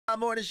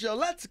Morning show.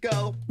 Let's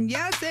go.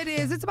 Yes, it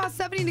is. It's about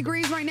 70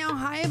 degrees right now,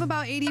 high of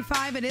about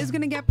 85. It is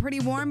going to get pretty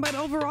warm, but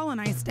overall a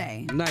nice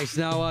day. Nice.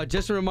 Now,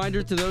 just a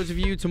reminder to those of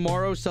you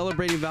tomorrow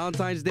celebrating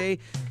Valentine's Day,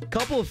 a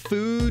couple of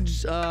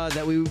foods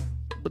that we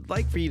would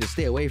like for you to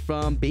stay away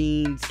from: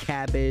 beans,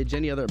 cabbage,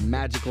 any other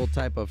magical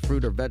type of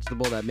fruit or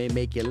vegetable that may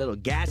make you a little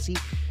gassy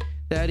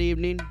that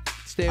evening.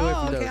 Stay away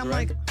from those, I'm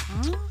right? like,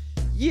 huh?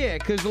 Yeah,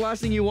 because the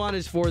last thing you want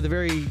is for the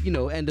very,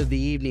 end of the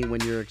evening when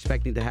you're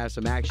expecting to have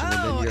some action.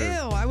 Oh, and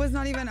then ew. I was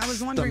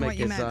wondering what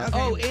you meant. Okay.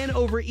 Oh, and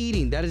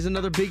overeating. That is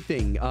another big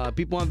thing.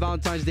 People on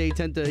Valentine's Day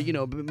tend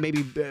to,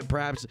 maybe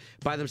perhaps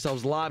buy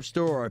themselves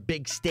lobster or a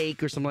big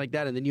steak or something like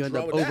that, and then you end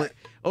up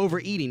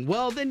overeating.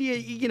 Well, then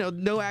you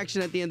no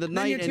action at the end of the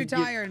night. Then you're too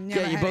tired and you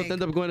have a you both headache.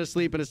 end up going to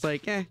sleep, and it's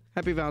like,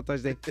 happy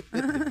Valentine's Day.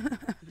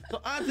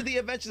 So on to the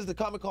adventures of the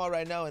Carmen call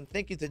right now, and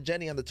thank you to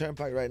Jenny on the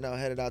turnpike right now,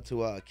 headed out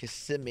to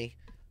Kissimmee.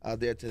 Out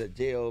there to the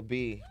JOB.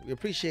 We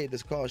appreciate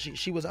this call.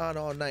 She was on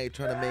all night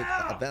trying to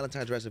make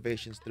Valentine's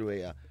reservations through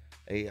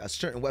a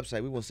certain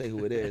website. We won't say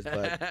who it is,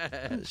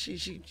 but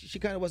she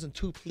kind of wasn't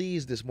too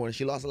pleased this morning.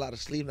 She lost a lot of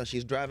sleep. Now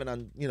she's driving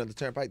on the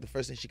turnpike. The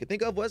first thing she could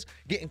think of was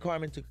getting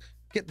Carmen to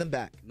get them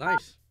back.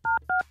 Nice.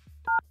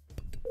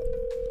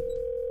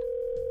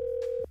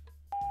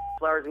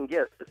 Flowers and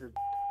gifts. This is.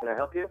 Can I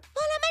help you?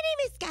 Hola, my name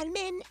is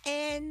Carmen,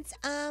 and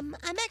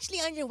I'm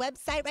actually on your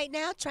website right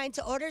now trying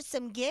to order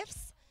some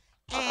gifts.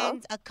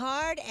 And a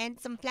card and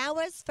some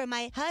flowers for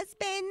my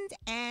husband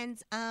and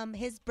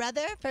his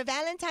brother for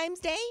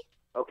Valentine's Day.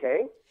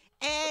 Okay.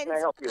 And what can I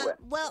help you with?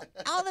 Well,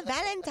 all the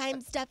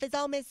Valentine's stuff is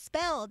all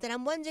misspelled, and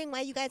I'm wondering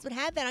why you guys would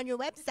have that on your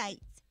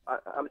website.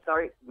 I'm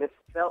sorry,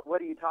 misspelled. What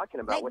are you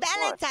talking about? Like Which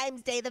one?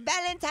 Valentine's Day, the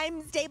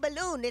Valentine's Day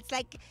balloon. It's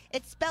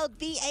spelled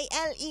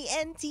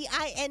Valentines,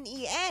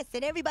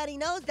 and everybody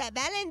knows that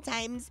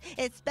Valentine's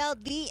is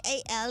spelled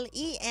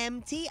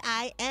Valentimes.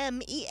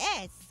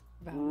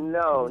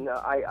 No,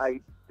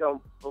 I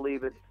don't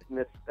believe it's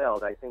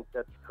misspelled. I think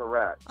that's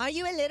correct. Are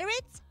you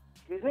illiterate?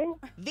 Excuse me?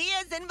 V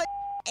as in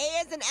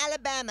A as in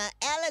Alabama,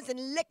 L as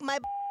in lick my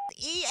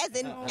E as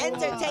in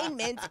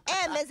entertainment,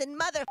 M as in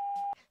mother.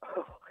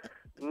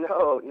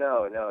 No.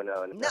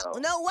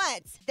 No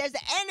what? There's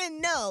an N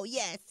in no,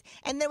 yes.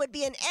 And there would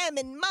be an M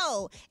in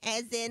mo,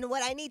 as in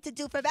what I need to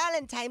do for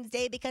Valentine's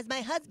Day because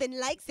my husband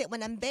likes it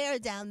when I'm bare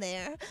down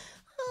there.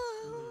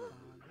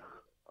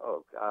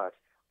 Oh, gosh.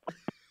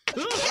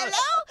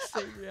 Hello?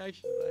 Same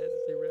reaction. I had the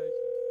same reaction.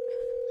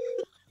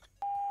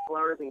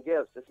 Flowers and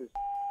gifts. This is.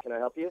 Can I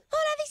help you?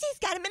 Hola, this is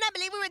Carmen. I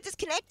believe we were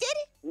disconnected.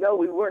 No,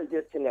 we weren't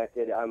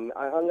disconnected.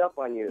 I hung up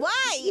on you.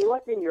 Why? You're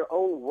like in your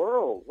own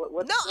world.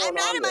 What's No, going I'm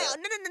not on in my there?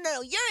 own.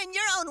 No. You're in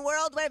your own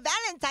world where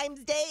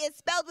Valentine's Day is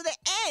spelled with an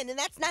N, and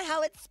that's not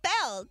how it's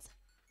spelled.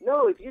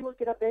 No, if you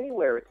look it up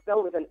anywhere, it's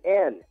spelled with an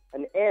N.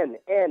 An N.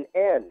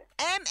 M.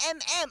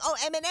 Oh,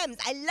 M&Ms.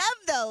 I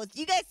love those.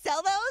 You guys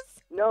sell those?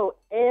 No,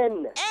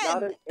 N.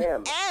 Not an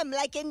M. M,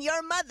 like in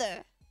your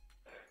mother.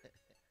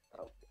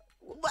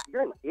 What?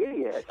 You're an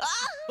idiot.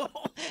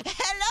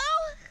 Hello?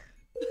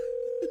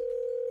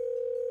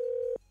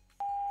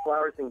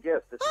 Flowers and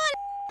gifts. This Hola,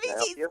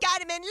 this is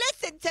Carmen.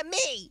 Listen to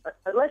me.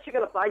 Unless you're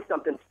going to buy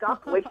something,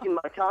 stop wasting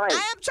my time.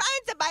 I am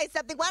trying to buy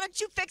something. Why don't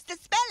you fix the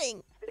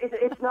spelling?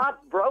 It's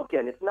not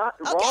broken. It's not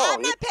wrong. Okay,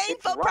 I'm not paying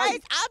it's full right.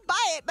 price. I'll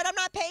buy it, but I'm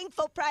not paying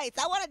full price.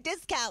 I want a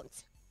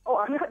discount. Oh,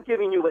 I'm not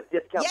giving you a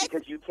discount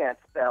because you can't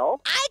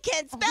spell. I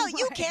can't spell.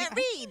 You can't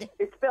read.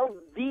 It's spelled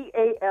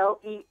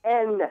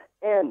V-A-L-E-N-N.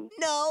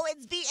 No,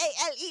 it's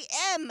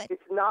V-A-L-E-M.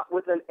 It's not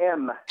with an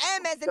M.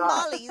 M as in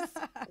Molly's,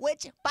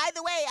 which, by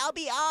the way, I'll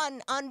be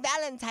on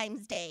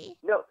Valentine's Day.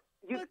 No,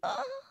 you...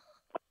 Hello?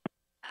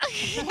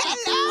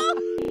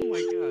 Oh,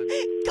 my God.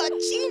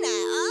 Cochina,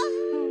 huh?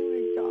 Oh,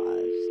 my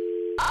gosh.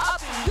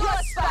 Up your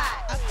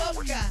spot.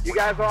 You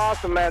guys are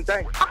awesome, man.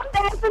 Thanks.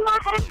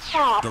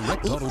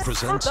 Direct Auto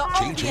presents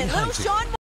JJ Hunting.